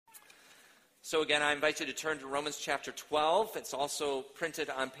So again, I invite you to turn to Romans chapter 12. It's also printed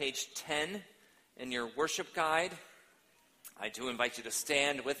on page 10 in your worship guide. I do invite you to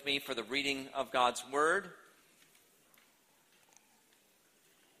stand with me for the reading of God's Word.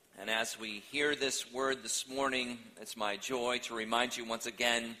 And as we hear this word this morning, it's my joy to remind you once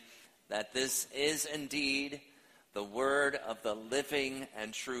again that this is indeed the Word of the living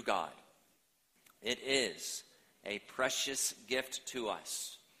and true God. It is a precious gift to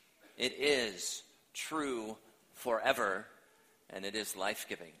us. It is true forever, and it is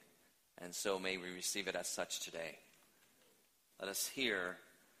life-giving. And so may we receive it as such today. Let us hear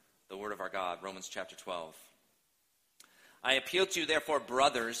the word of our God, Romans chapter 12. I appeal to you, therefore,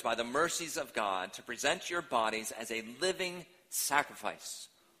 brothers, by the mercies of God, to present your bodies as a living sacrifice,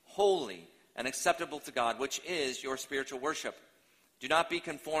 holy and acceptable to God, which is your spiritual worship. Do not be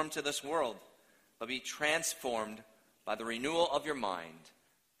conformed to this world, but be transformed by the renewal of your mind,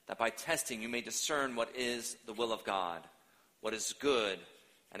 that by testing you may discern what is the will of God, what is good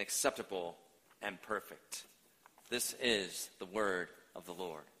and acceptable and perfect. This is the word of the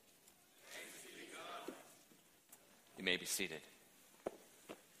Lord. You may be seated.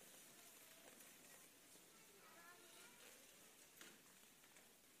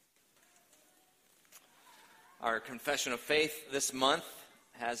 Our confession of faith this month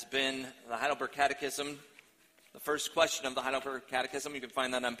has been the Heidelberg Catechism. The first question of the Heidelberg Catechism, you can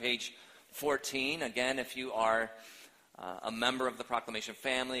find that on page 14. Again, if you are a member of the Proclamation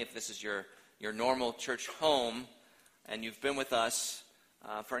family, if this is your normal church home, and you've been with us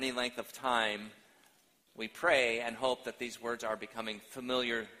for any length of time, we pray and hope that these words are becoming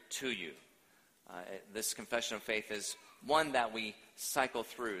familiar to you. This confession of faith is one that we cycle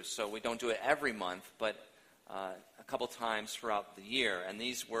through, so we don't do it every month, but a couple times throughout the year. And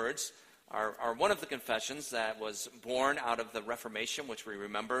these words are one of the confessions that was born out of the Reformation, which we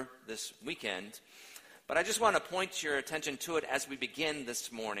remember this weekend. But I just want to point your attention to it as we begin this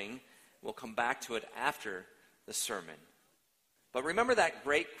morning. We'll come back to it after the sermon. But remember that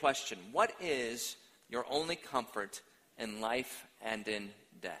great question: what is your only comfort in life and in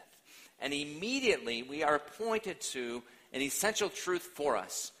death? And immediately we are pointed to an essential truth for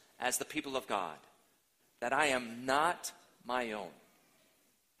us as the people of God, that I am not my own.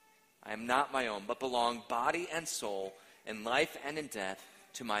 I am not my own, but belong body and soul in life and in death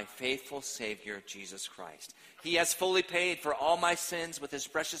to my faithful Savior, Jesus Christ. He has fully paid for all my sins with his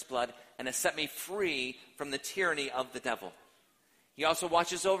precious blood and has set me free from the tyranny of the devil. He also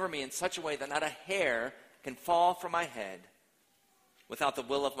watches over me in such a way that not a hair can fall from my head without the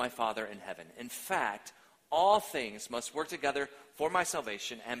will of my Father in heaven. In fact, all things must work together for my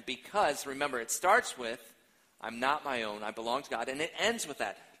salvation, and because, remember, it starts with, I'm not my own, I belong to God, and it ends with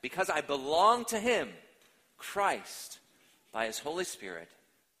that. Because I belong to him, Christ, by his Holy Spirit,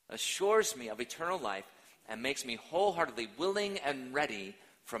 assures me of eternal life and makes me wholeheartedly willing and ready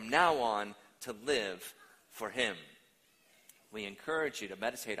from now on to live for him. We encourage you to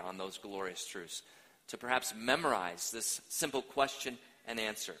meditate on those glorious truths, to perhaps memorize this simple question and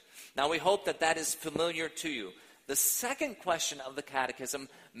answer. Now, we hope that that is familiar to you. The second question of the Catechism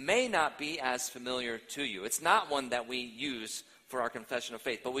may not be as familiar to you. It's not one that we use for our confession of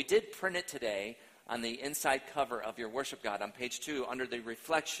faith, but we did print it today on the inside cover of your worship guide on page 2 under the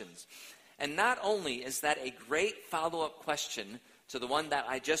reflections. And not only is that a great follow-up question to the one that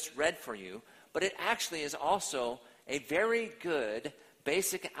I just read for you, but it actually is also a very good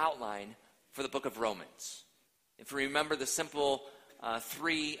basic outline for the book of Romans. If you remember the simple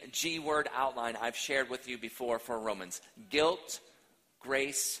 3 G-word outline I've shared with you before for Romans: guilt,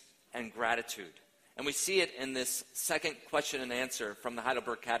 grace, and gratitude. And we see it in this second question and answer from the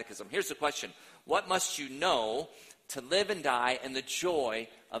Heidelberg Catechism. Here's the question: what must you know to live and die in the joy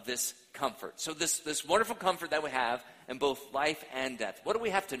of this comfort? So this wonderful comfort that we have in both life and death. What do we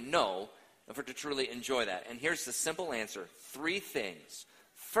have to know in order to truly enjoy that? And here's the simple answer: 3 things.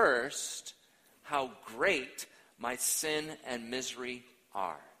 First, how great my sin and misery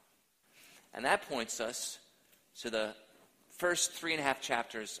are. And that points us to the first 3.5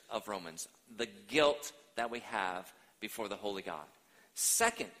 chapters of Romans, the guilt that we have before the holy God.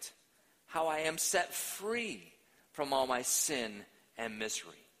 Second, how I am set free from all my sin and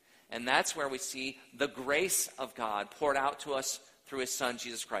misery. And that's where we see the grace of God poured out to us through his Son,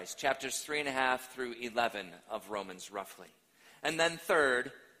 Jesus Christ. Chapters 3.5 through 11 of Romans, roughly. And then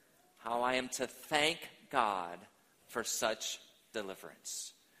third, how I am to thank God for such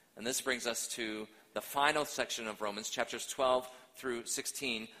deliverance. And this brings us to the final section of Romans, chapters 12 through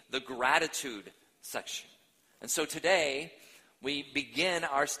 16, the gratitude section. And so today, we begin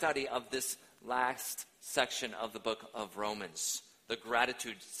our study of this last section of the book of Romans, the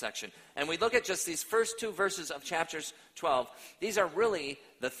gratitude section. And we look at just these first 2 verses of chapters 12. These are really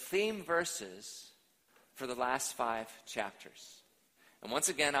the theme verses for the last 5 chapters. And once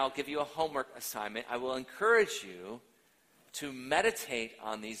again, I'll give you a homework assignment. I will encourage you to meditate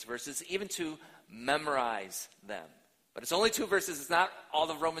on these verses, even to memorize them. But it's only 2 verses. It's not all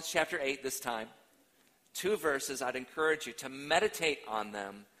of Romans chapter 8 this time. 2 verses. I'd encourage you to meditate on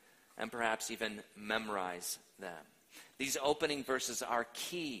them and perhaps even memorize them. These opening verses are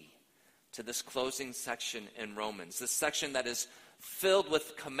key to this closing section in Romans. This section that is filled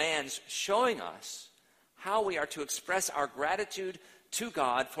with commands showing us how we are to express our gratitude to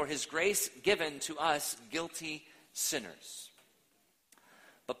God for his grace given to us guilty sinners.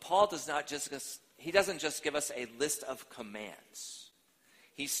 But Paul doesn't just give us a list of commands.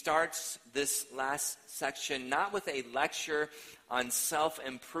 He starts this last section not with a lecture on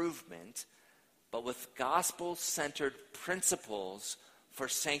self-improvement, but with gospel-centered principles for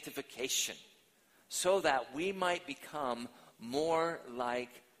sanctification, so that we might become more like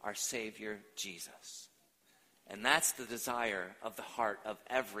our Savior Jesus. And that's the desire of the heart of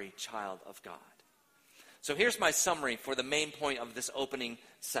every child of God. So here's my summary for the main point of this opening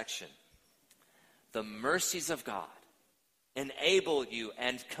section. The mercies of God enable you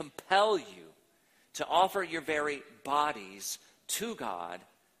and compel you to offer your very bodies to God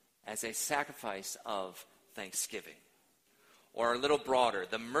as a sacrifice of thanksgiving. Or a little broader,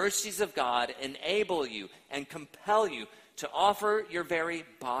 the mercies of God enable you and compel you to offer your very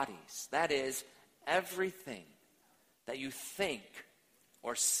bodies. That is, everything that you think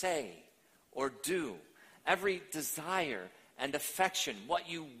or say or do, every desire and affection, what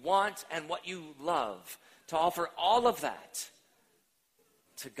you want and what you love, to offer all of that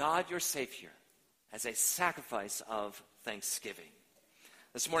to God your Savior as a sacrifice of thanksgiving.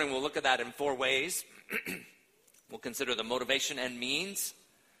 This morning we'll look at that in 4 ways. We'll consider the motivation and means,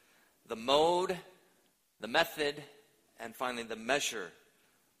 the mode, the method, and finally the measure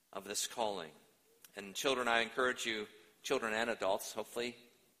of this calling. And children, I encourage you, children and adults, hopefully,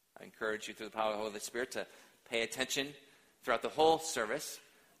 I encourage you through the power of the Holy Spirit to pay attention throughout the whole service.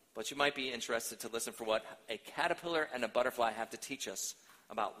 But you might be interested to listen for what a caterpillar and a butterfly have to teach us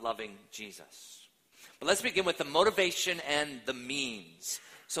about loving Jesus. But let's begin with the motivation and the means.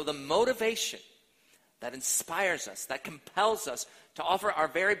 So the motivation that inspires us, that compels us to offer our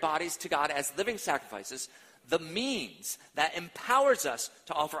very bodies to God as living sacrifices, the means that empowers us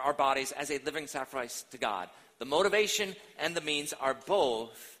to offer our bodies as a living sacrifice to God. The motivation and the means are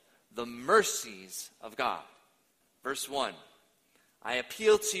both the mercies of God. Verse 1, I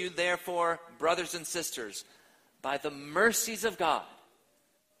appeal to you, therefore, brothers and sisters, by the mercies of God,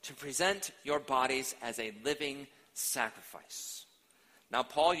 to present your bodies as a living sacrifice. Now,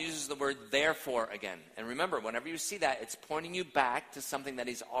 Paul uses the word therefore again. And remember, whenever you see that, it's pointing you back to something that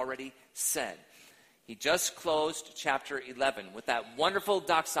he's already said. He just closed chapter 11 with that wonderful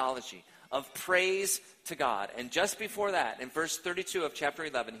doxology of praise to God. And just before that, in verse 32 of chapter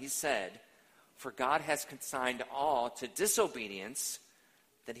 11, he said, for God has consigned all to disobedience,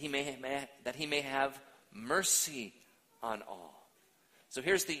 that he may have mercy on all. So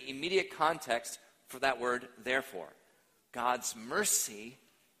here's the immediate context for that word, therefore. God's mercy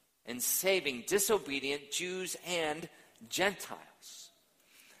in saving disobedient Jews and Gentiles.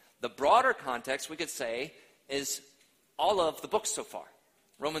 The broader context, we could say, is all of the books so far.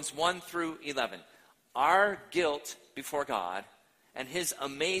 Romans 1 through 11. Our guilt before God and his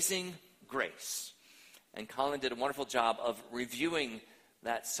amazing grace. And Colin did a wonderful job of reviewing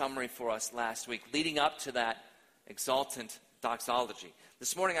that summary for us last week, leading up to that exultant doxology.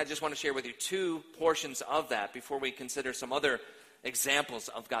 This morning, I just want to share with you 2 portions of that before we consider some other examples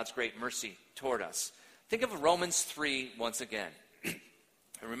of God's great mercy toward us. Think of Romans 3 once again.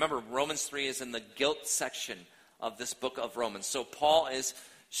 And remember, Romans 3 is in the guilt section of this book of Romans. So Paul is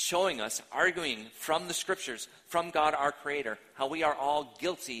showing us, arguing from the scriptures, from God our Creator, how we are all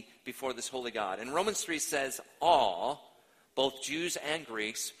guilty before this holy God. And Romans 3 says all, both Jews and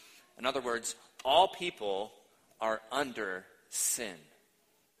Greeks, in other words, all people are under sin.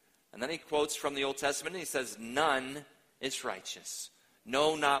 And then he quotes from the Old Testament, and he says, none is righteous.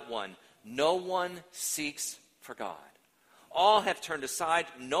 No, not one. No one seeks for God. All have turned aside.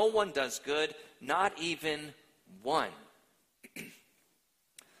 No one does good, not even one.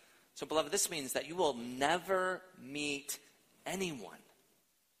 So, beloved, this means that you will never meet anyone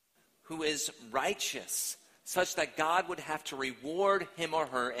who is righteous, such that God would have to reward him or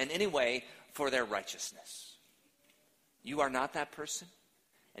her in any way for their righteousness. You are not that person,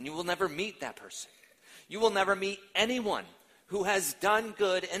 and you will never meet that person. You will never meet anyone who has done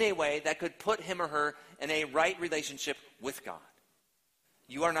good in a way that could put him or her in a right relationship with God.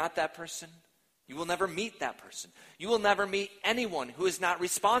 You are not that person. You will never meet that person. You will never meet anyone who is not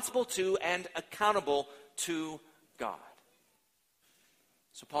responsible to and accountable to God.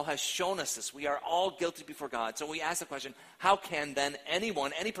 So Paul has shown us this. We are all guilty before God. So we ask the question, how can then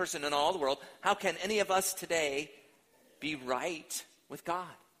anyone, any person in all the world, how can any of us today be right with God?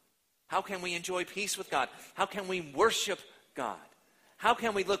 How can we enjoy peace with God? How can we worship God? How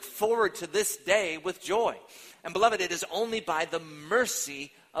can we look forward to this day with joy? And beloved, it is only by the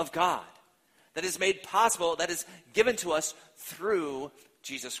mercy of God that is made possible, that is given to us through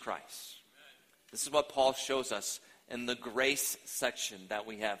Jesus Christ. This is what Paul shows us in the grace section that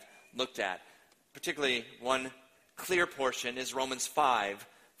we have looked at. Particularly one clear portion is Romans 5,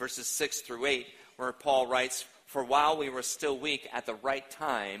 verses 6 through 8, where Paul writes, "For while we were still weak, at the right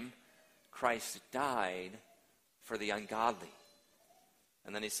time, Christ died for the ungodly."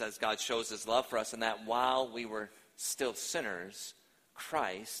 And then he says God shows his love for us in that while we were still sinners,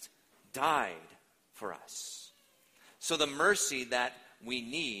 Christ died for us. So the mercy that we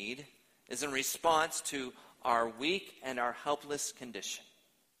need is in response to our weak and our helpless condition.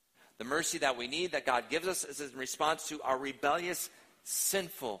 The mercy that we need, that God gives us, is in response to our rebellious,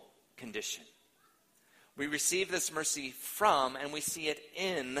 sinful condition. We receive this mercy from, and we see it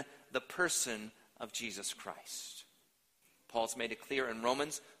in, the person of Jesus Christ. Paul's made it clear in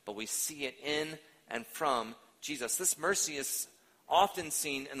Romans, but we see it in and from Jesus. This mercy is often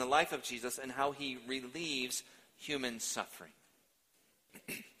seen in the life of Jesus and how he relieves human suffering.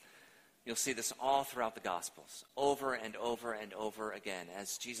 You'll see this all throughout the Gospels, over and over and over again.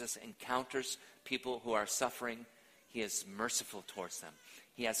 As Jesus encounters people who are suffering, he is merciful towards them.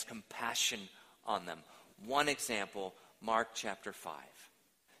 He has compassion on them. One example, Mark chapter 5.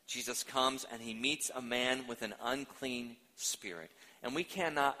 Jesus comes and he meets a man with an unclean spirit. And we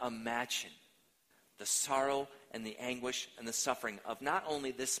cannot imagine the sorrow and the anguish and the suffering of not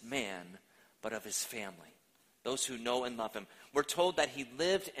only this man, but of his family, those who know and love him. We're told that he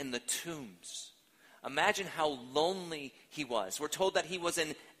lived in the tombs. Imagine how lonely he was. We're told that he was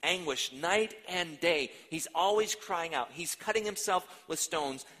in anguish night and day. He's always crying out. He's cutting himself with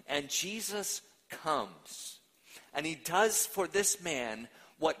stones. And Jesus comes. And he does for this man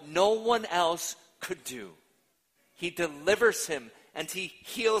what no one else could do. He delivers him and he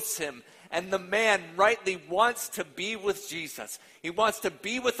heals him. And the man rightly wants to be with Jesus. He wants to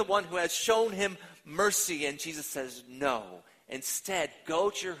be with the one who has shown him mercy. And Jesus says, no. Instead, go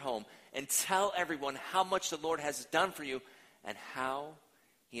to your home and tell everyone how much the Lord has done for you and how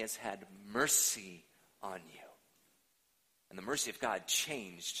he has had mercy on you. And the mercy of God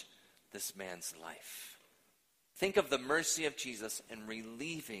changed this man's life. Think of the mercy of Jesus in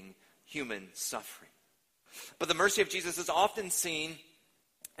relieving human suffering. But the mercy of Jesus is often seen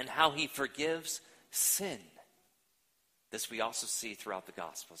in how he forgives sin. This we also see throughout the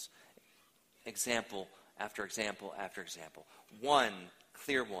Gospels. Example after example after example. One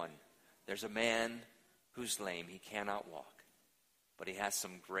clear one. There's a man who's lame. He cannot walk. But he has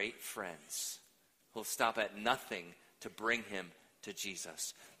some great friends who'll stop at nothing to bring him to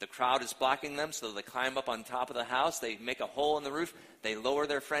Jesus. The crowd is blocking them, so they climb up on top of the house. They make a hole in the roof. They lower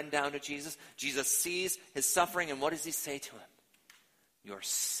their friend down to Jesus. Jesus sees his suffering, and what does he say to him? Your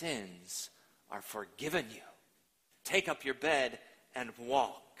sins are forgiven you. Take up your bed and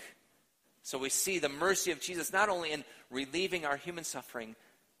walk. So we see the mercy of Jesus not only in relieving our human suffering,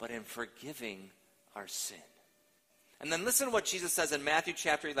 but in forgiving our sin. And then listen to what Jesus says in Matthew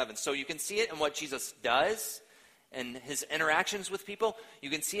chapter 11. So you can see it in what Jesus does and his interactions with people.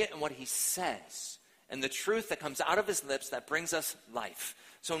 You can see it in what he says and the truth that comes out of his lips that brings us life.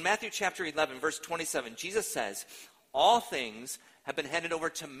 So in Matthew chapter 11, verse 27, Jesus says, all things have been handed over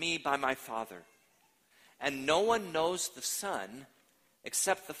to me by my Father. And no one knows the Son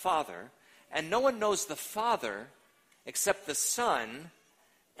except the Father. And no one knows the Father except the Son,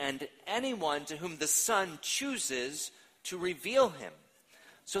 and anyone to whom the Son chooses to reveal him.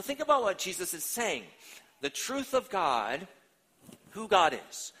 So think about what Jesus is saying. The truth of God, who God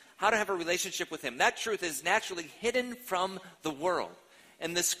is, how to have a relationship with him. That truth is naturally hidden from the world.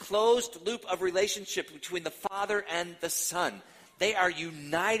 And this closed loop of relationship between the Father and the Son, they are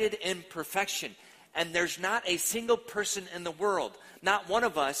united in perfection. And there's not a single person in the world, not one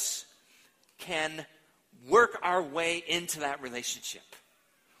of us, can work our way into that relationship.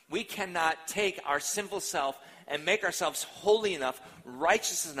 We cannot take our sinful self and make ourselves holy enough,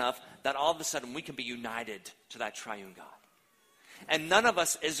 righteous enough, that all of a sudden we can be united to that triune God. And none of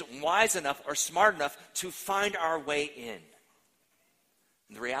us is wise enough or smart enough to find our way in.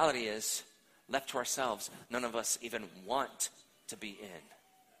 And the reality is, left to ourselves, none of us even want to be in.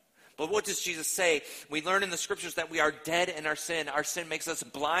 But what does Jesus say? We learn in the scriptures that we are dead in our sin. Our sin makes us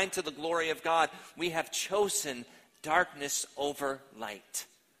blind to the glory of God. We have chosen darkness over light.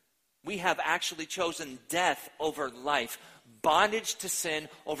 We have actually chosen death over life, bondage to sin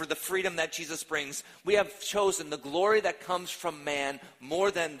over the freedom that Jesus brings. We have chosen the glory that comes from man more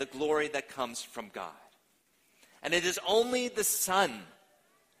than the glory that comes from God. And it is only the Son,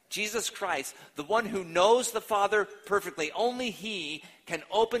 Jesus Christ, the one who knows the Father perfectly, only he can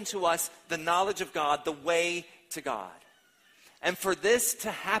open to us the knowledge of God, the way to God. And for this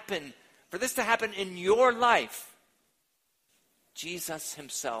to happen in your life, Jesus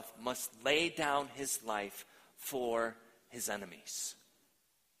himself must lay down his life for his enemies.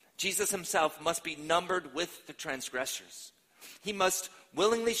 Jesus himself must be numbered with the transgressors. He must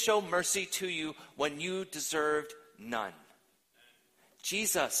willingly show mercy to you when you deserved none.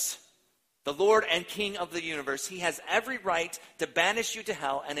 Jesus, the Lord and King of the universe, he has every right to banish you to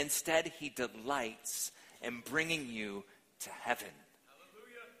hell, and instead he delights in bringing you to heaven.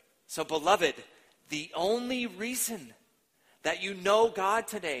 Hallelujah. So, beloved, the only reason that you know God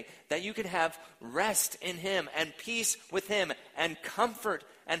today, that you can have rest in him and peace with him and comfort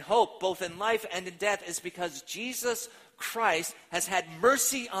and hope both in life and in death, is because Jesus Christ has had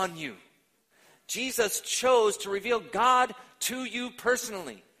mercy on you. Jesus chose to reveal God to you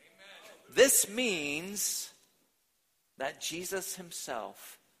personally. Amen. This means that Jesus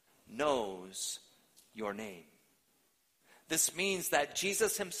himself knows your name. This means that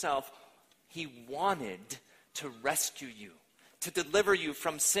Jesus himself, he wanted to rescue you, to deliver you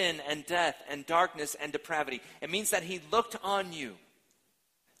from sin and death and darkness and depravity. It means that he looked on you,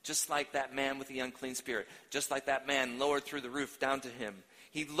 just like that man with the unclean spirit, just like that man lowered through the roof down to him.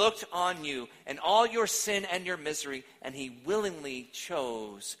 He looked on you and all your sin and your misery, and he willingly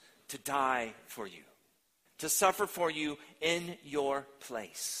chose to die for you, to suffer for you in your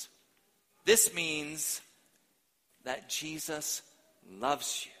place. This means that Jesus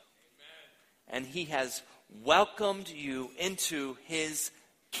loves you. Amen. And he has welcomed you into his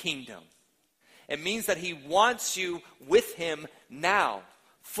kingdom. It means that he wants you with him now,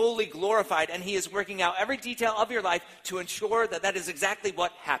 fully glorified, and he is working out every detail of your life to ensure that that is exactly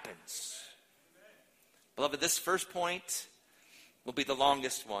what happens. Beloved, this first point will be the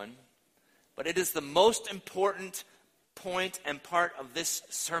longest one, but it is the most important point and part of this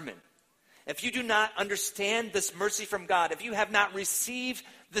sermon. If you do not understand this mercy from God, if you have not received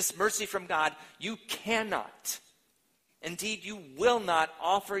this mercy from God, you cannot, indeed you will not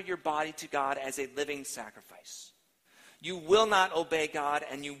offer your body to God as a living sacrifice. You will not obey God,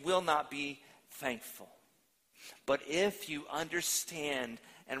 and you will not be thankful. But if you understand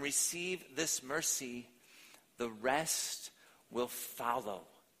and receive this mercy, the rest will follow.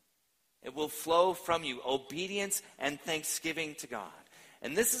 It will flow from you, obedience and thanksgiving to God.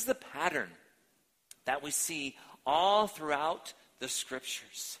 And this is the pattern that we see all throughout the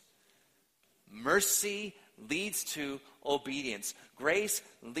scriptures. Mercy leads to obedience. Grace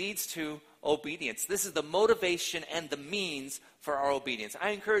leads to obedience. This is the motivation and the means for our obedience.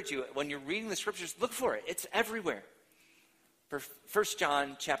 I encourage you, when you're reading the scriptures, look for it. It's everywhere. For 1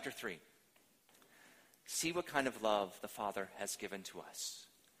 John chapter 3. See what kind of love the Father has given to us,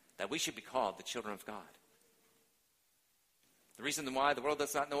 that we should be called the children of God. The reason why the world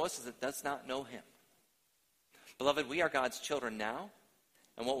does not know us is it does not know him. Beloved, we are God's children now,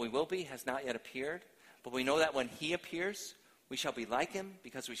 and what we will be has not yet appeared, but we know that when he appears, we shall be like him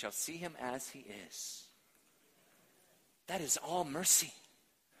because we shall see him as he is. That is all mercy.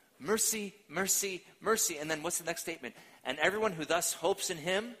 Mercy, mercy, mercy. And then what's the next statement? And everyone who thus hopes in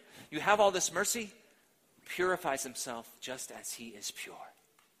him, you have all this mercy, purifies himself just as he is pure.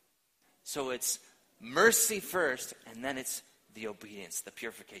 So it's mercy first, and then it's the obedience, the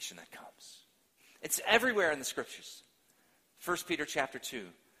purification that comes. It's everywhere in the scriptures. 1 Peter chapter 2.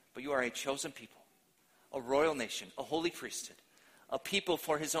 But you are a chosen people, a royal nation, a holy priesthood, a people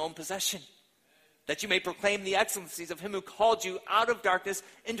for his own possession, that you may proclaim the excellencies of him who called you out of darkness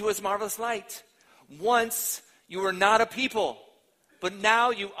into his marvelous light. Once you were not a people, but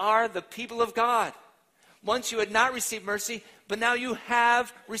now you are the people of God. Once you had not received mercy, but now you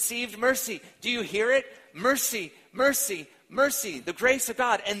have received mercy. Do you hear it? Mercy, mercy, mercy, the grace of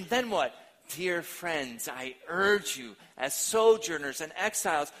God. And then what? Dear friends, I urge you as sojourners and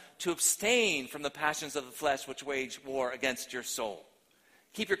exiles to abstain from the passions of the flesh which wage war against your soul.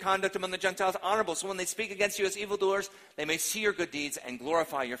 Keep your conduct among the Gentiles honorable, so when they speak against you as evildoers, they may see your good deeds and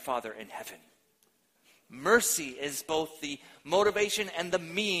glorify your Father in heaven. Mercy is both the motivation and the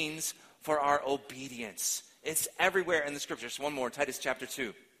means for our obedience. It's everywhere in the scriptures. One more, Titus chapter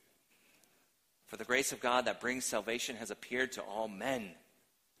 2. For the grace of God that brings salvation has appeared to all men.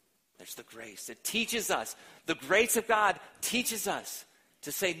 there's the grace. It teaches us. The grace of God teaches us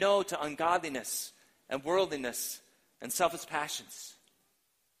to say no to ungodliness and worldliness and selfish passions.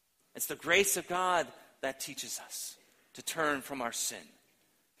 It's the grace of God that teaches us to turn from our sin,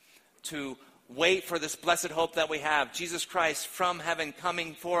 to wait for this blessed hope that we have, Jesus Christ from heaven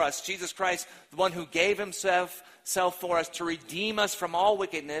coming for us. Jesus Christ, the one who gave himself for us to redeem us from all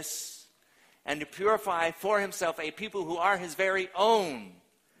wickedness and to purify for himself a people who are his very own.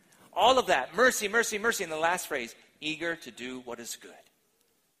 All of that, mercy, mercy, mercy. And the last phrase, eager to do what is good.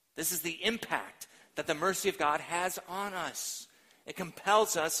 This is the impact that the mercy of God has on us. It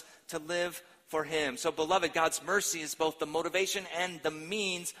compels us to live for him. So, beloved, God's mercy is both the motivation and the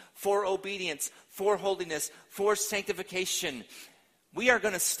means for obedience, for holiness, for sanctification. We are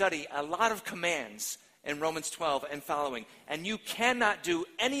going to study a lot of commands in Romans 12 and following. And you cannot do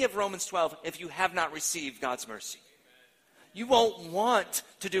any of Romans 12 if you have not received God's mercy. You won't want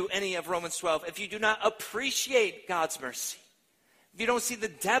to do any of Romans 12 if you do not appreciate God's mercy. If you don't see the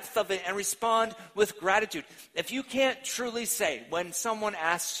depth of it and respond with gratitude. If you can't truly say, when someone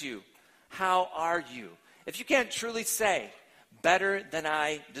asks you, how are you? If you can't truly say, better than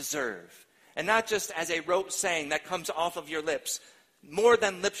I deserve, and not just as a rote saying that comes off of your lips, more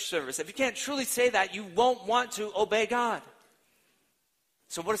than lip service. If you can't truly say that, you won't want to obey God.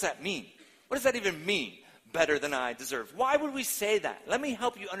 So what does that mean? What does that even mean? Better than I deserve. Why would we say that? Let me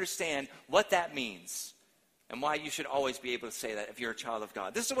help you understand what that means and why you should always be able to say that if you're a child of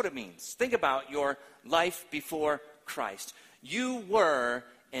God. This is what it means. Think about your life before Christ. You were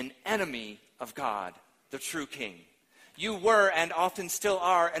an enemy of God, the true King. You were and often still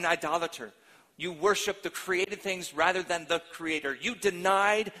are an idolater. You worshiped the created things rather than the Creator. You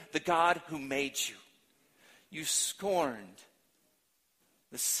denied the God who made you. You scorned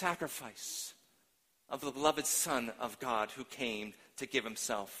the sacrifice of the beloved Son of God who came to give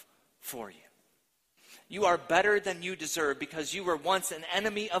himself for you. You are better than you deserve because you were once an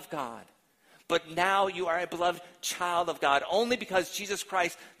enemy of God. But now you are a beloved child of God only because Jesus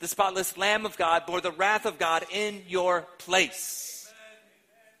Christ, the spotless Lamb of God, bore the wrath of God in your place.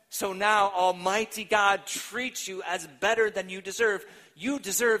 So now Almighty God treats you as better than you deserve. You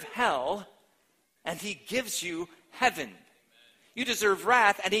deserve hell, and he gives you heaven. You deserve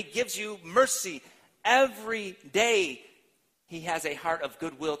wrath, and he gives you mercy. Every day he has a heart of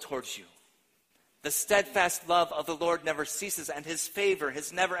goodwill towards you. The steadfast love of the Lord never ceases, and his favor,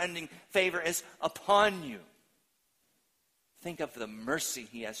 his never-ending favor, is upon you. Think of the mercy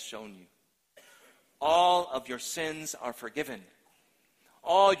he has shown you. All of your sins are forgiven.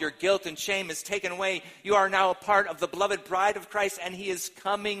 All your guilt and shame is taken away. You are now a part of the beloved bride of Christ, and he is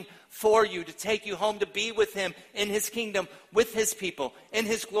coming for you to take you home to be with him in his kingdom, with his people, in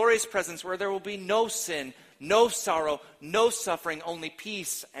his glorious presence where there will be no sin, no sorrow, no suffering, only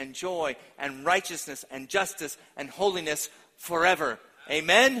peace and joy and righteousness and justice and holiness forever.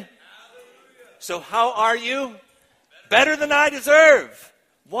 Amen? So how are you? Better than I deserve.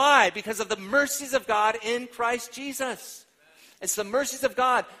 Why? Because of the mercies of God in Christ Jesus. It's the mercies of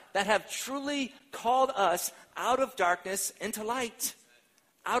God that have truly called us out of darkness into light.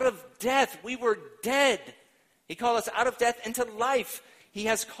 Out of death. We were dead. He called us out of death into life. He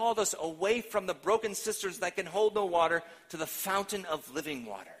has called us away from the broken cisterns that can hold no water to the fountain of living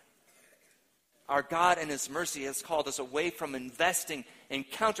water. Our God in his mercy has called us away from investing in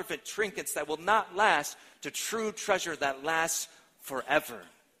counterfeit trinkets that will not last to true treasure that lasts forever.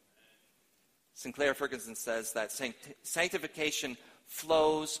 Sinclair Ferguson says that sanctification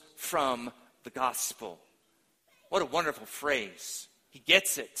flows from the gospel. What a wonderful phrase. He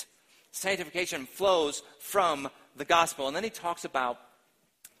gets it. Sanctification flows from the gospel. And then he talks about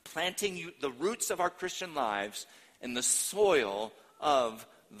planting the roots of our Christian lives in the soil of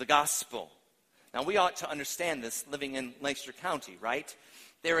the gospel. Now, we ought to understand this living in Lancaster County, right?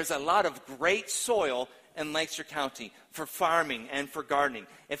 There is a lot of great soil in Lancaster County for farming and for gardening.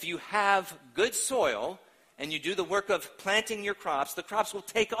 If you have good soil and you do the work of planting your crops, the crops will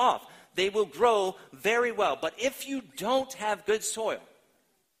take off. They will grow very well. But if you don't have good soil,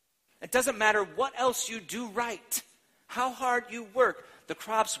 it doesn't matter what else you do right, how hard you work, the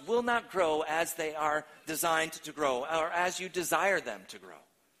crops will not grow as they are designed to grow or as you desire them to grow.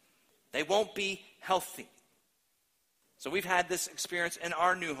 They won't be healthy. So we've had this experience in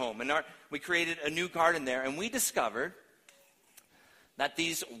our new home. We created a new garden there, and we discovered that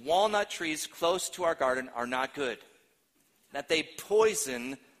these walnut trees close to our garden are not good, that they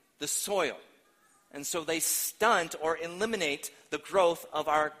poison the soil. And so they stunt or eliminate the growth of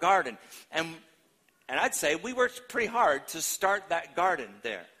our garden. And I'd say we worked pretty hard to start that garden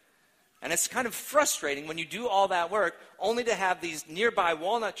there. And it's kind of frustrating when you do all that work only to have these nearby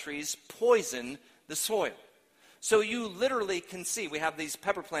walnut trees poison the soil. So you literally can see, we have these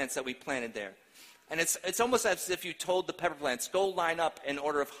pepper plants that we planted there. And it's almost as if you told the pepper plants, go line up in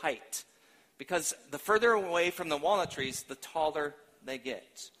order of height. Because the further away from the walnut trees, the taller they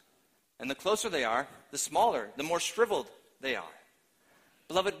get. And the closer they are, the smaller, the more shriveled they are.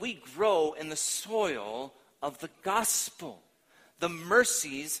 Beloved, we grow in the soil of the gospel, the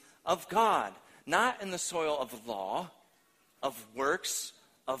mercies of God, not in the soil of law, of works,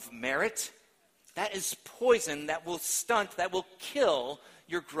 of merit. That is poison that will stunt, that will kill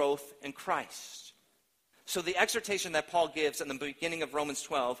your growth in Christ. So the exhortation that Paul gives in the beginning of Romans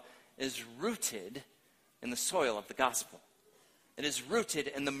 12 is rooted in the soil of the gospel. It is rooted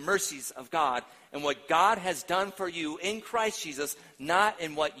in the mercies of God and what God has done for you in Christ Jesus, not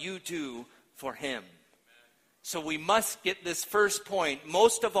in what you do for him. So we must get this first point,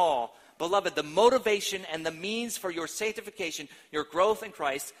 most of all, beloved, the motivation and the means for your sanctification, your growth in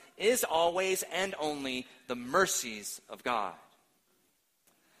Christ, is always and only the mercies of God.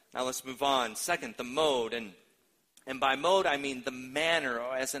 Now let's move on. Second, the mode. And by mode, I mean the manner,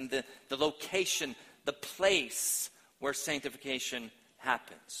 or as in the location, the place where sanctification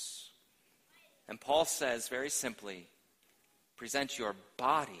happens. And Paul says very simply, present your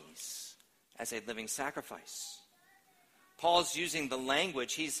bodies as a living sacrifice. Paul's using the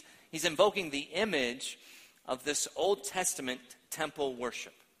language, he's invoking the image of this Old Testament temple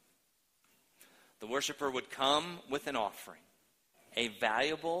worship. The worshiper would come with an offering, a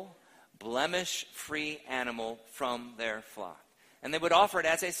valuable, blemish-free animal from their flock. And they would offer it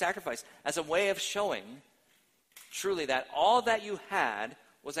as a sacrifice, as a way of showing truly that all that you had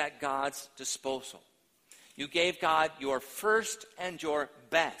was at God's disposal. You gave God your first and your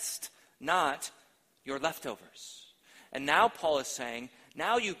best, not your leftovers. And now Paul is saying,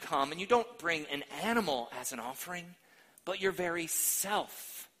 now you come and you don't bring an animal as an offering, but your very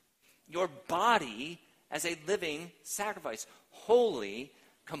self, your body as a living sacrifice, wholly,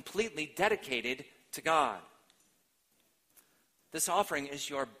 completely dedicated to God. This offering is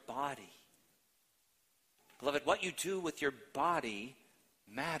your body. Beloved, what you do with your body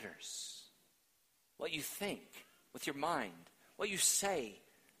matters. What you think with your mind, what you say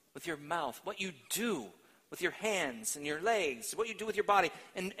with your mouth, what you do with your hands and your legs, what you do with your body,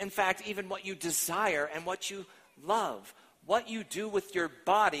 and in fact, even what you desire and what you love. What you do with your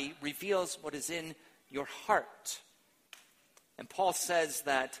body reveals what is in your heart. And Paul says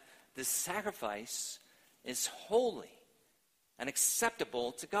that this sacrifice is holy and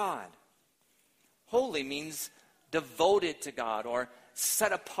acceptable to God. Holy means devoted to God or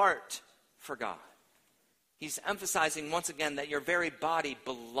set apart for God. He's emphasizing once again that your very body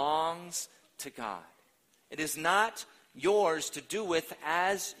belongs to God. It is not yours to do with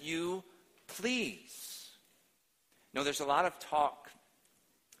as you please. You know, there's a lot of talk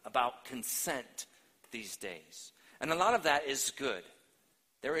about consent these days. And a lot of that is good.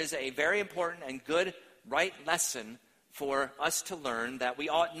 There is a very important and good right lesson for us to learn that we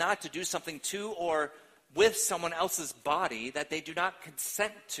ought not to do something to or with someone else's body that they do not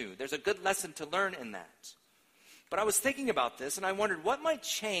consent to. There's a good lesson to learn in that. But I was thinking about this and I wondered what might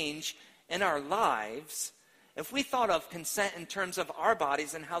change in our lives if we thought of consent in terms of our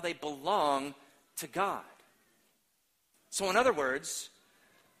bodies and how they belong to God. So in other words,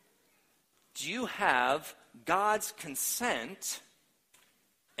 do you have God's consent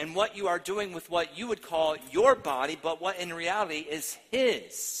in what you are doing with what you would call your body, but what in reality is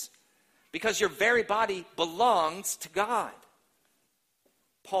his? Because your very body belongs to God.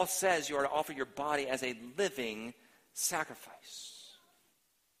 Paul says you are to offer your body as a living sacrifice.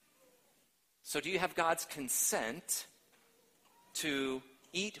 So do you have God's consent to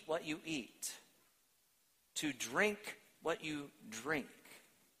eat what you eat? To drink what you drink?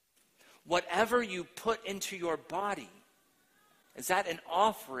 Whatever you put into your body, is that an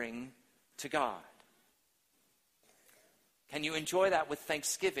offering to God? Can you enjoy that with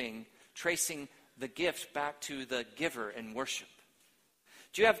thanksgiving, tracing the gift back to the giver in worship?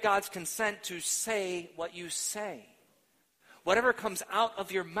 Do you have God's consent to say what you say? Whatever comes out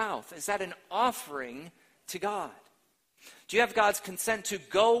of your mouth, is that an offering to God? Do you have God's consent to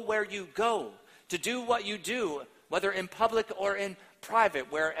go where you go, to do what you do, whether in public or in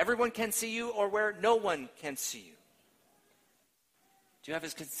private, where everyone can see you or where no one can see you? Do you have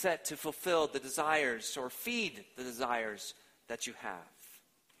his consent to fulfill the desires or feed the desires that you have?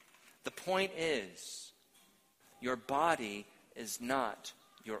 The point is, your body is not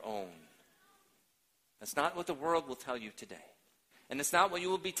your own. That's not what the world will tell you today. And it's not what you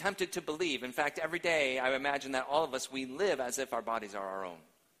will be tempted to believe. In fact, every day, I imagine that all of us, we live as if our bodies are our own.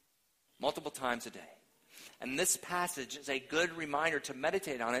 multiple times a day. And this passage is a good reminder to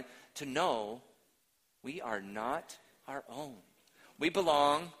meditate on it, to know we are not our own. We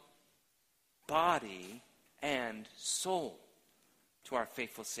belong, body and soul, to our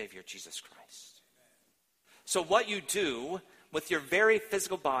faithful Savior, Jesus Christ. So what you do with your very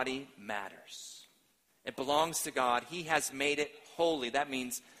physical body matters. It belongs to God. He has made it holy. That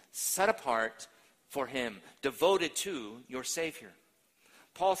means set apart for Him, devoted to your Savior.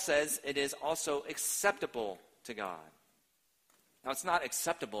 Paul says it is also acceptable to God. Now, it's not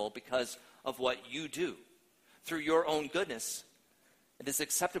acceptable because of what you do through your own goodness. It is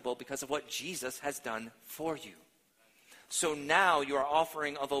acceptable because of what Jesus has done for you. So now your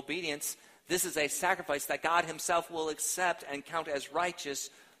offering of obedience, this is a sacrifice that God Himself will accept and count as righteous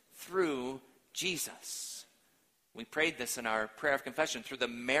through Jesus. We prayed this in our prayer of confession, through the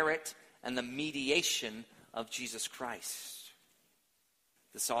merit and the mediation of Jesus Christ.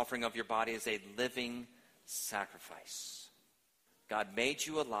 This offering of your body is a living sacrifice. God made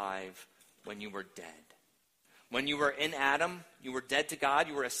you alive when you were dead. When you were in Adam, you were dead to God.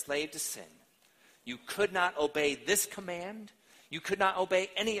 You were a slave to sin. You could not obey this command. You could not obey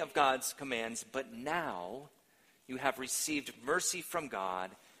any of God's commands. But now you have received mercy from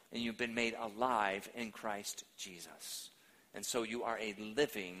God, and you've been made alive in Christ Jesus. And so you are a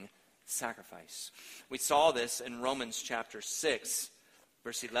living sacrifice. We saw this in Romans chapter 6.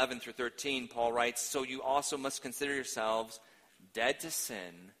 Verse 11 through 13, Paul writes, "So you also must consider yourselves dead to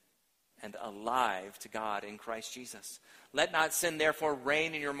sin and alive to God in Christ Jesus. Let not sin therefore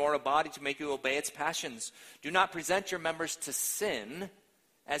reign in your mortal body to make you obey its passions. Do not present your members to sin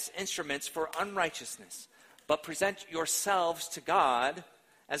as instruments for unrighteousness, but present yourselves to God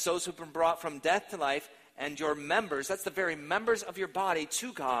as those who've been brought from death to life, and your members," that's the very members of your body,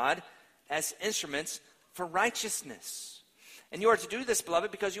 "to God as instruments for righteousness. And you are to do this, beloved,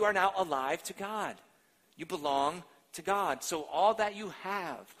 because you are now alive to God. You belong to God. So all that you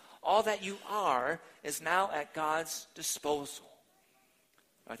have, all that you are, is now at God's disposal."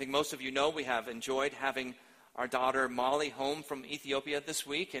 I think most of you know we have enjoyed having our daughter Molly home from Ethiopia this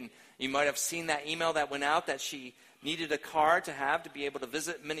week. And you might have seen that email that went out that she needed a car to have to be able to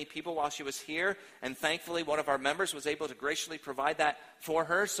visit many people while she was here. And thankfully, one of our members was able to graciously provide that for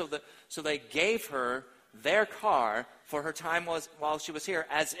her. So they gave her their car for her time while she was here,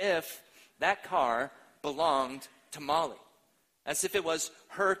 as if that car belonged to Molly, as if it was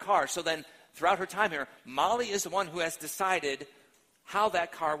her car. So then throughout her time here, Molly is the one who has decided how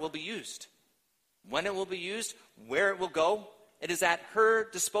that car will be used, when it will be used, where it will go. It is at her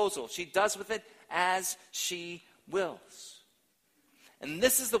disposal. She does with it as she wills. And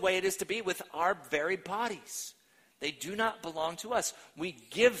this is the way it is to be with our very bodies. They do not belong to us. We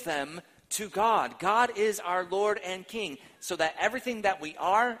give them to God. God is our Lord and King, so that everything that we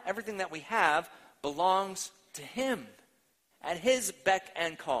are, everything that we have, belongs to Him at His beck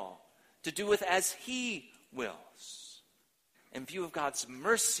and call, to do with as He wills. In view of God's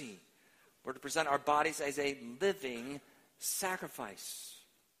mercy, we're to present our bodies as a living sacrifice.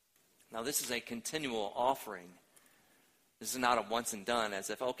 Now, this is a continual offering. This is not a once and done, as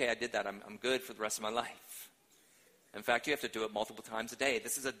if, okay, I did that, I'm good for the rest of my life. In fact, you have to do it multiple times a day.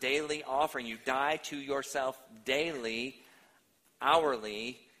 This is a daily offering. You die to yourself daily,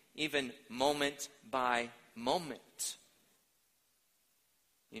 hourly, even moment by moment.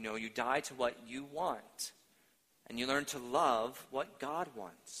 You die to what you want, and you learn to love what God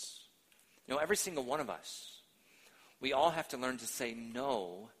wants. Every single one of us, we all have to learn to say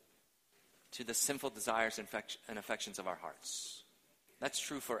no to the sinful desires and affections of our hearts. That's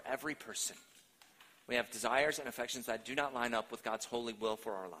true for every person. We have desires and affections that do not line up with God's holy will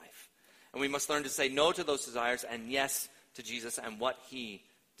for our life. And we must learn to say no to those desires and yes to Jesus and what He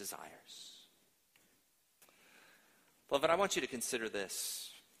desires. Beloved, I want you to consider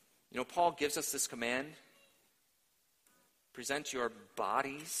this. Paul gives us this command. Present your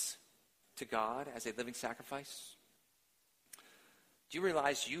bodies to God as a living sacrifice. Do you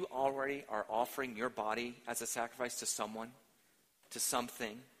realize you already are offering your body as a sacrifice to someone, to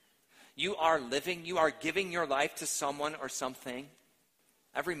something? You are living, you are giving your life to someone or something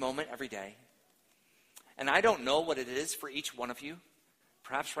every moment, every day. And I don't know what it is for each one of you.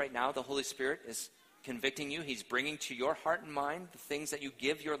 Perhaps right now the Holy Spirit is convicting you. He's bringing to your heart and mind the things that you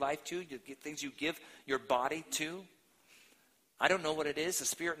give your life to, the things you give your body to. I don't know what it is. The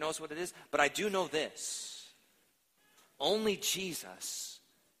Spirit knows what it is. But I do know this. Only Jesus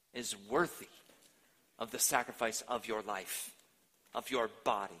is worthy of the sacrifice of your life, of your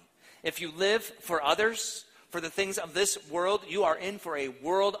body. If you live for others, for the things of this world, you are in for a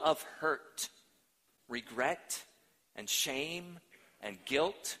world of hurt, regret, and shame, and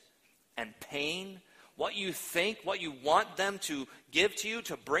guilt, and pain, what you think, what you want them to give to you,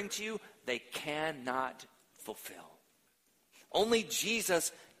 to bring to you, they cannot fulfill. Only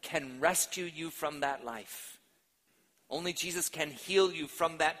Jesus can rescue you from that life. Only Jesus can heal you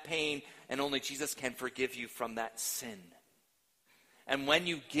from that pain, and only Jesus can forgive you from that sin. And when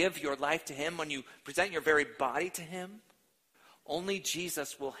you give your life to him, when you present your very body to him, only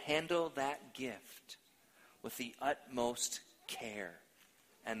Jesus will handle that gift with the utmost care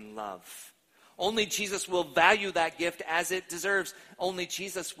and love. Only Jesus will value that gift as it deserves. Only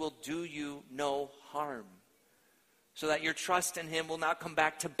Jesus will do you no harm, so that your trust in him will not come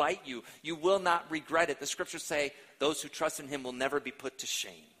back to bite you. You will not regret it. The scriptures say those who trust in him will never be put to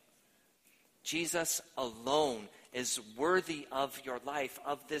shame. Jesus alone is worthy of your life,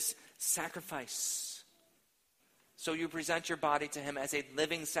 of this sacrifice. So you present your body to him as a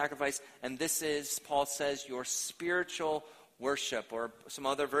living sacrifice, and this is, Paul says, your spiritual worship. Or some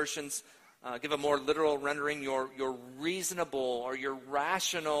other versions give a more literal rendering, your reasonable or your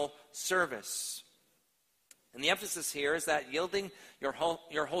rational service. And the emphasis here is that yielding your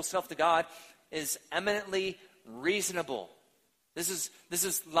whole self to God is eminently reasonable. This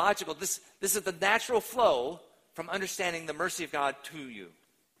is logical. This is the natural flow from understanding the mercy of God to you.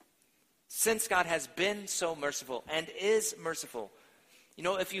 Since God has been so merciful and is merciful,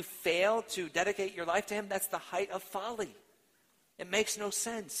 if you fail to dedicate your life to him, that's the height of folly. It makes no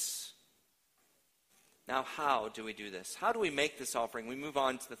sense. Now, how do we do this? How do we make this offering? We move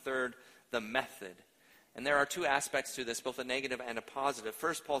on to the third, the method. And there are two aspects to this, both a negative and a positive.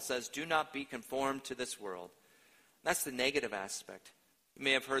 First, Paul says, do not be conformed to this world. That's the negative aspect. You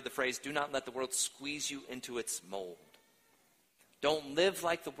may have heard the phrase, do not let the world squeeze you into its mold. Don't live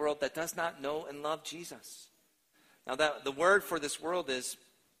like the world that does not know and love Jesus. Now, the word for this world it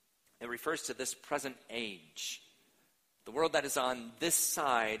refers to this present age. The world that is on this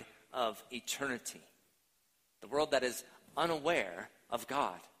side of eternity. The world that is unaware of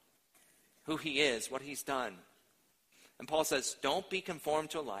God, who he is, what he's done. And Paul says, don't be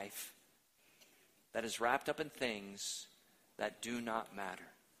conformed to a life that is wrapped up in things that do not matter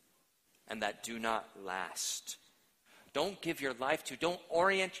and that do not last. Don't give your life to, don't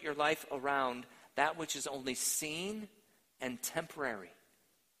orient your life around that which is only seen and temporary.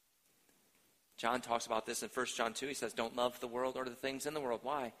 John talks about this in 1 John 2. He says, don't love the world or the things in the world.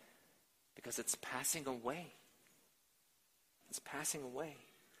 Why? Because it's passing away. It's passing away.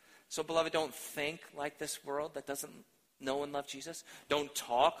 So, beloved, don't think like this world that doesn't know and love Jesus. Don't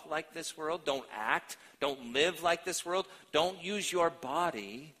talk like this world. Don't act. Don't live like this world. Don't use your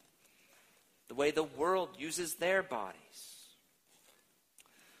body the way the world uses their bodies.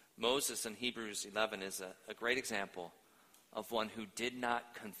 Moses in Hebrews 11 is a great example of one who did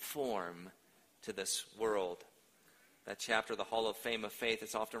not conform to this world. That chapter, the Hall of Fame of Faith,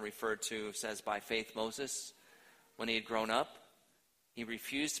 it's often referred to, says, by faith Moses, when he had grown up, he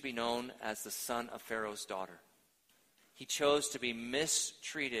refused to be known as the son of Pharaoh's daughter. He chose to be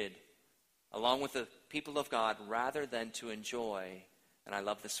mistreated along with the people of God rather than to enjoy, and I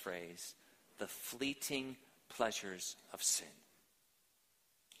love this phrase, the fleeting pleasures of sin.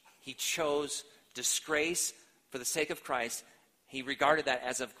 He chose disgrace for the sake of Christ. He regarded that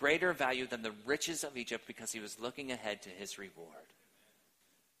as of greater value than the riches of Egypt because he was looking ahead to his reward.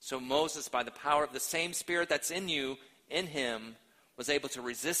 So Moses, by the power of the same Spirit that's in you, in him, was able to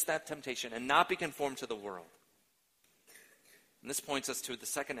resist that temptation and not be conformed to the world. And this points us to the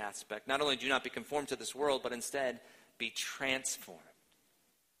second aspect. Not only do not be conformed to this world, but instead be transformed.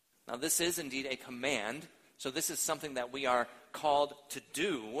 Now, this is indeed a command, so this is something that we are called to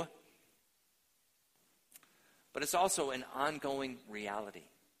do, but it's also an ongoing reality.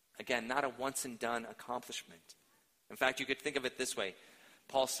 Again, not a once-and-done accomplishment. In fact, you could think of it this way.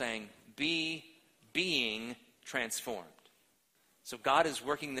 Paul's saying, be being transformed. So God is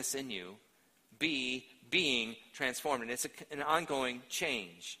working this in you. Be being transformed. And it's an ongoing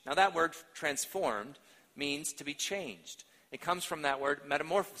change. Now that word transformed means to be changed. It comes from that word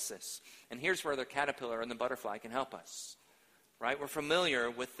metamorphosis. And here's where the caterpillar and the butterfly can help us. Right? We're familiar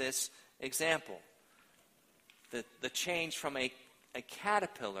with this example. The change from a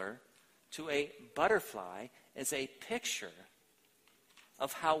caterpillar to a butterfly is a picture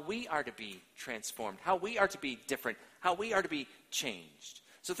of how we are to be transformed, how we are to be different, how we are to be changed.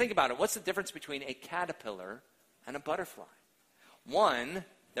 So think about it. What's the difference between a caterpillar and a butterfly? One,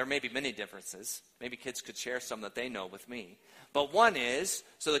 there may be many differences. Maybe kids could share some that they know with me. But one is,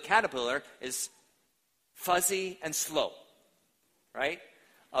 so the caterpillar is fuzzy and slow, right?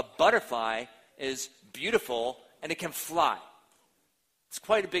 A butterfly is beautiful and it can fly. It's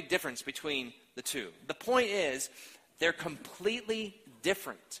quite a big difference between the two. The point is, they're completely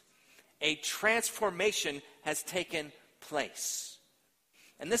different. a transformation has taken place.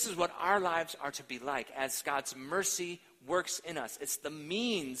 And this is what our lives are to be like as God's mercy works in us. It's the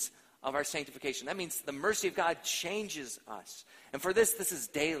means of our sanctification. That means the mercy of God changes us. And for this is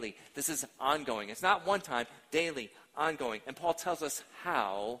daily. This is ongoing. It's not one time, daily, ongoing. And Paul tells us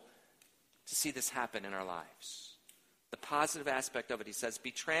how to see this happen in our lives. The positive aspect of it, he says,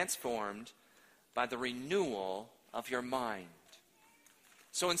 be transformed by the renewal of your mind.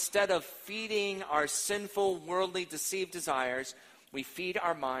 So instead of feeding our sinful, worldly, deceived desires, we feed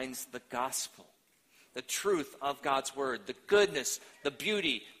our minds the gospel, the truth of God's word, the goodness, the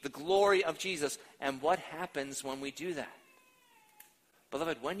beauty, the glory of Jesus. And what happens when we do that?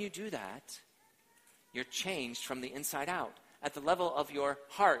 Beloved, when you do that, you're changed from the inside out at the level of your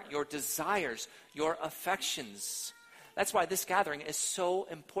heart, your desires, your affections. That's why this gathering is so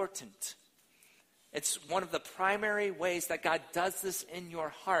important. It's one of the primary ways that God does this in your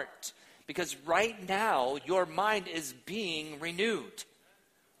heart. Because right now, your mind is being renewed.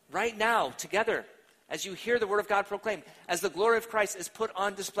 Right now, together, as you hear the word of God proclaimed, as the glory of Christ is put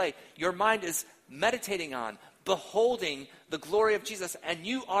on display, your mind is meditating on, beholding the glory of Jesus, and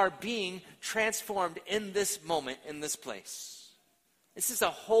you are being transformed in this moment, in this place. This is a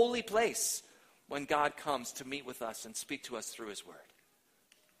holy place when God comes to meet with us and speak to us through his word.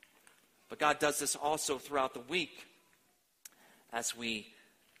 But God does this also throughout the week as we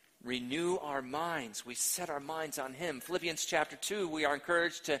renew our minds. We set our minds on him. Philippians chapter 2, we are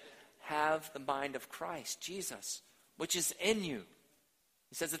encouraged to have the mind of Christ, Jesus, which is in you.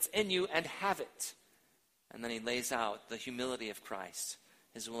 He says it's in you and have it. And then he lays out the humility of Christ,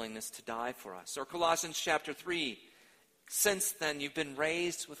 his willingness to die for us. Or Colossians chapter 3, since then you've been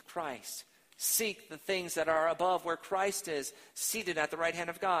raised with Christ. Seek the things that are above where Christ is, seated at the right hand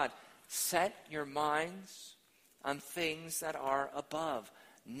of God. Set your minds on things that are above,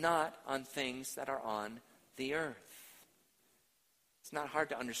 not on things that are on the earth. It's not hard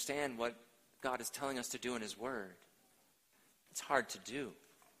to understand what God is telling us to do in his word. It's hard to do,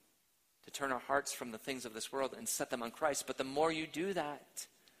 to turn our hearts from the things of this world and set them on Christ. But the more you do that,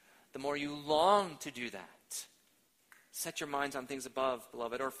 the more you long to do that. Set your minds on things above,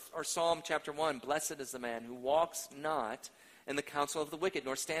 beloved. Or Psalm chapter 1, blessed is the man who walks not in the counsel of the wicked,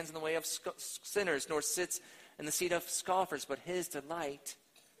 nor stands in the way of sinners, nor sits in the seat of scoffers, but his delight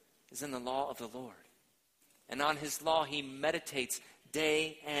is in the law of the Lord. And on his law he meditates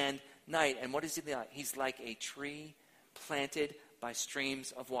day and night. And what is he like? He's like a tree planted by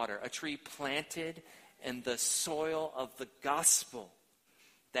streams of water, a tree planted in the soil of the gospel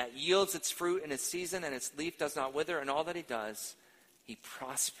that yields its fruit in its season, and its leaf does not wither, and all that he does, he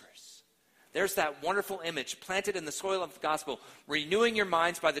prospers. There's that wonderful image, planted in the soil of the gospel. Renewing your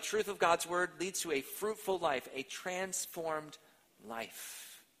minds by the truth of God's word leads to a fruitful life, a transformed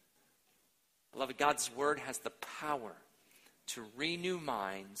life. Beloved, God's word has the power to renew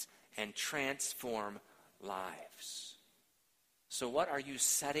minds and transform lives. So what are you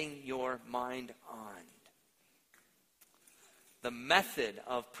setting your mind on? The method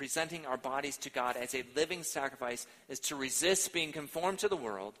of presenting our bodies to God as a living sacrifice is to resist being conformed to the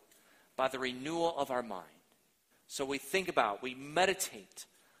world by the renewal of our mind. So we think about, we meditate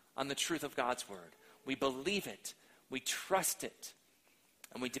on the truth of God's word. We believe it, we trust it,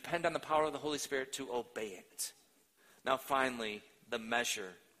 and we depend on the power of the Holy Spirit to obey it. Now finally, the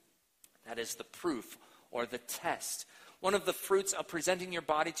measure, that is the proof or the test. One of the fruits of presenting your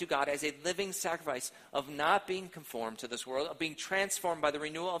body to God as a living sacrifice, of not being conformed to this world, of being transformed by the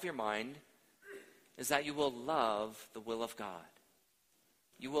renewal of your mind, is that you will love the will of God.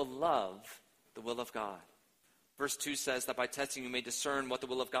 You will love the will of God. Verse 2 says that by testing you may discern what the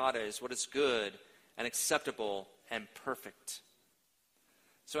will of God is, what is good and acceptable and perfect.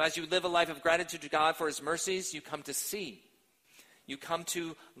 So as you live a life of gratitude to God for his mercies, you come to see, you come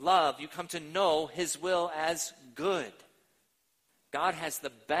to love, you come to know his will as good. God has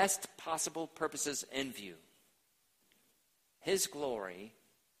the best possible purposes in view. His glory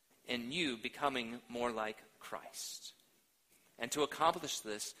in you becoming more like Christ. And to accomplish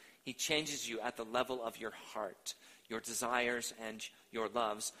this, he changes you at the level of your heart, your desires and your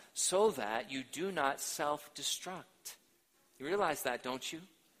loves, so that you do not self-destruct. You realize that, don't you?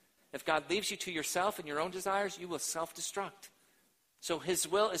 If God leaves you to yourself and your own desires, you will self-destruct. So his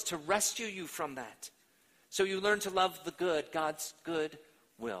will is to rescue you from that. So you learn to love the good, God's good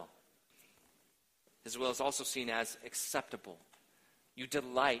will. His will is also seen as acceptable. You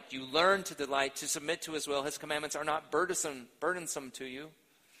delight, you learn to delight, to submit to his will. His commandments are not burdensome to you.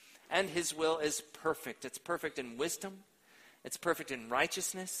 And his will is perfect. It's perfect in wisdom. It's perfect in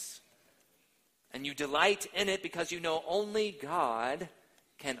righteousness. And you delight in it because you know only God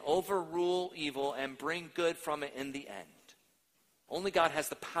can overrule evil and bring good from it in the end. Only God has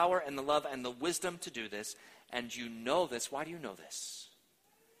the power and the love and the wisdom to do this, and you know this. Why do you know this?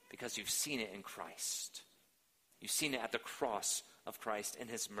 Because you've seen it in Christ. You've seen it at the cross of Christ in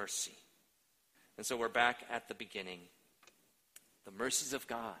his mercy. And so we're back at the beginning. The mercies of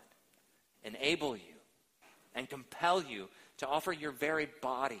God enable you and compel you to offer your very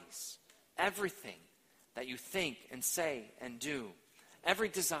bodies, everything that you think and say and do, every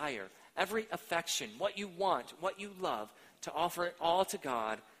desire, every affection, what you want, what you love, to offer it all to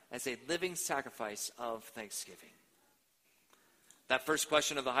God as a living sacrifice of thanksgiving. That first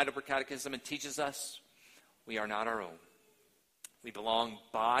question of the Heidelberg Catechism, it teaches us we are not our own. We belong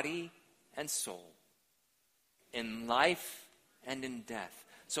body and soul, in life and in death.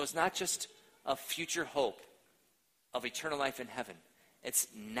 So it's not just a future hope of eternal life in heaven. It's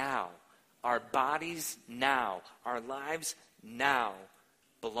now. Our bodies now, our lives now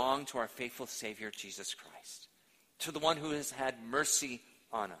belong to our faithful Savior, Jesus Christ, to the one who has had mercy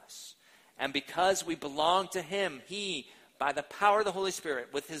on us. And because we belong to him, he, by the power of the Holy Spirit,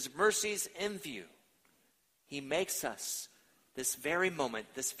 with his mercies in view, he makes us this very moment,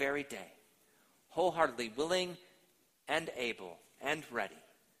 this very day, wholeheartedly willing and able and ready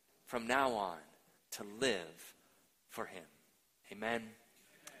from now on to live for him. Amen.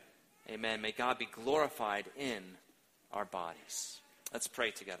 Amen. May God be glorified in our bodies. Let's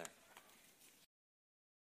pray together.